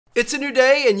It's a new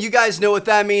day, and you guys know what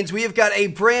that means. We have got a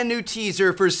brand new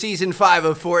teaser for Season 5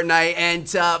 of Fortnite,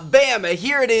 and bam,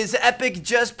 here it is. Epic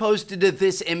just posted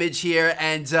this image here,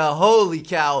 and holy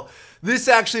cow, this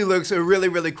actually looks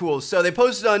really cool. So they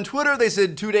posted on Twitter, they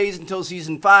said 2 days until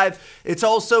Season 5. It's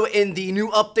also in the new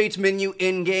updates menu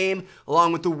in-game,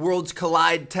 along with the Worlds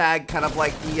Collide tag, kind of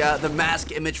like the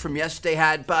mask image from yesterday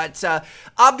had, but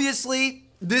obviously,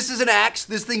 this is an axe.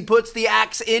 This thing puts the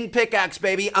axe in pickaxe,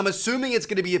 baby. I'm assuming it's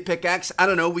going to be a pickaxe. I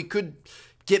don't know. We could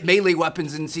get melee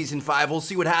weapons in Season 5. We'll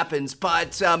see what happens.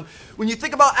 But when you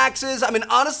think about axes, I mean,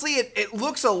 honestly, it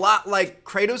looks a lot like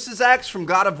Kratos' axe from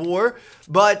God of War.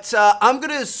 But I'm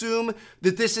going to assume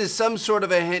that this is some sort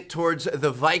of a hint towards the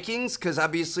Vikings, because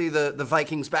obviously the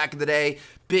Vikings back in the day,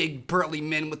 big burly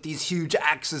men with these huge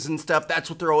axes and stuff. That's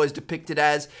what they're always depicted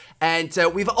as. And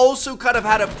we've also kind of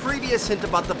had a previous hint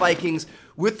about the Vikings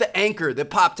with the anchor that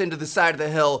popped into the side of the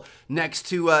hill next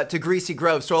to Greasy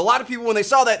Grove. So a lot of people, when they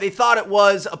saw that, they thought it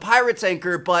was a pirate's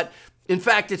anchor, but in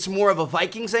fact, it's more of a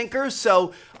Vikings anchor.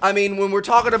 So, I mean, when we're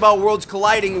talking about worlds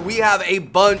colliding, we have a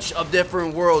bunch of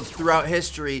different worlds throughout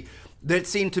history that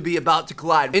seem to be about to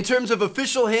collide. In terms of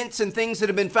official hints and things that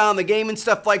have been found in the game and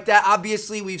stuff like that,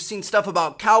 obviously we've seen stuff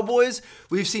about cowboys,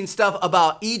 we've seen stuff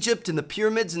about Egypt and the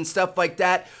pyramids and stuff like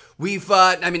that. We've,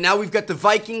 I mean, now we've got the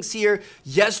Vikings here.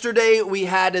 Yesterday we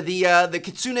had the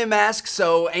kitsune mask,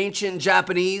 so ancient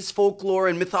Japanese folklore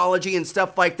and mythology and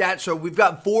stuff like that. So we've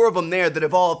got 4 of them there that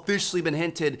have all officially been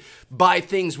hinted by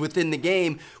things within the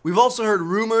game. We've also heard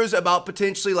rumors about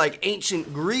potentially like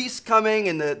ancient Greece coming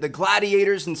and the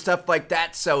gladiators and stuff like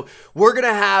that. So we're gonna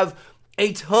have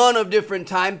a ton of different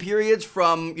time periods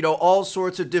from, you know, all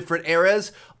sorts of different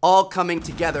eras all coming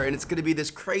together, and it's going to be this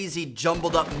crazy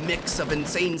jumbled up mix of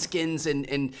insane skins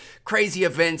and crazy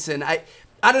events, and I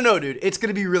don't know, dude. It's going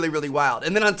to be really wild.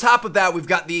 And then on top of that, we've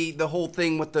got the whole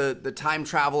thing with the time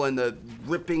travel and the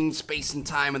ripping space and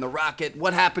time and the rocket.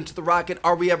 What happened to the rocket?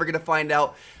 Are we ever going to find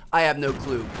out? I have no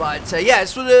clue. But yeah, I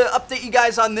just want to update you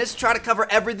guys on this, try to cover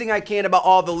everything I can about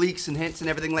all the leaks and hints and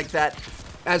everything like that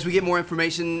as we get more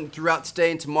information throughout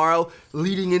today and tomorrow,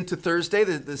 leading into Thursday.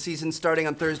 The season's starting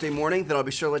on Thursday morning. Then I'll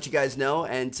be sure to let you guys know,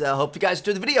 and hope you guys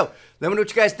enjoyed the video. Let me know what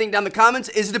you guys think down in the comments.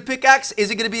 Is it a pickaxe? Is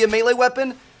it going to be a melee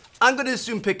weapon? I'm going to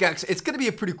assume pickaxe. It's going to be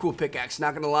a pretty cool pickaxe,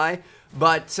 not going to lie.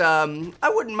 But I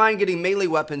wouldn't mind getting melee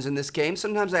weapons in this game.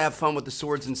 Sometimes I have fun with the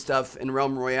swords and stuff in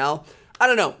Realm Royale. I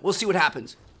don't know. We'll see what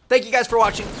happens. Thank you guys for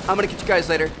watching. I'm going to catch you guys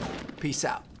later. Peace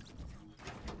out.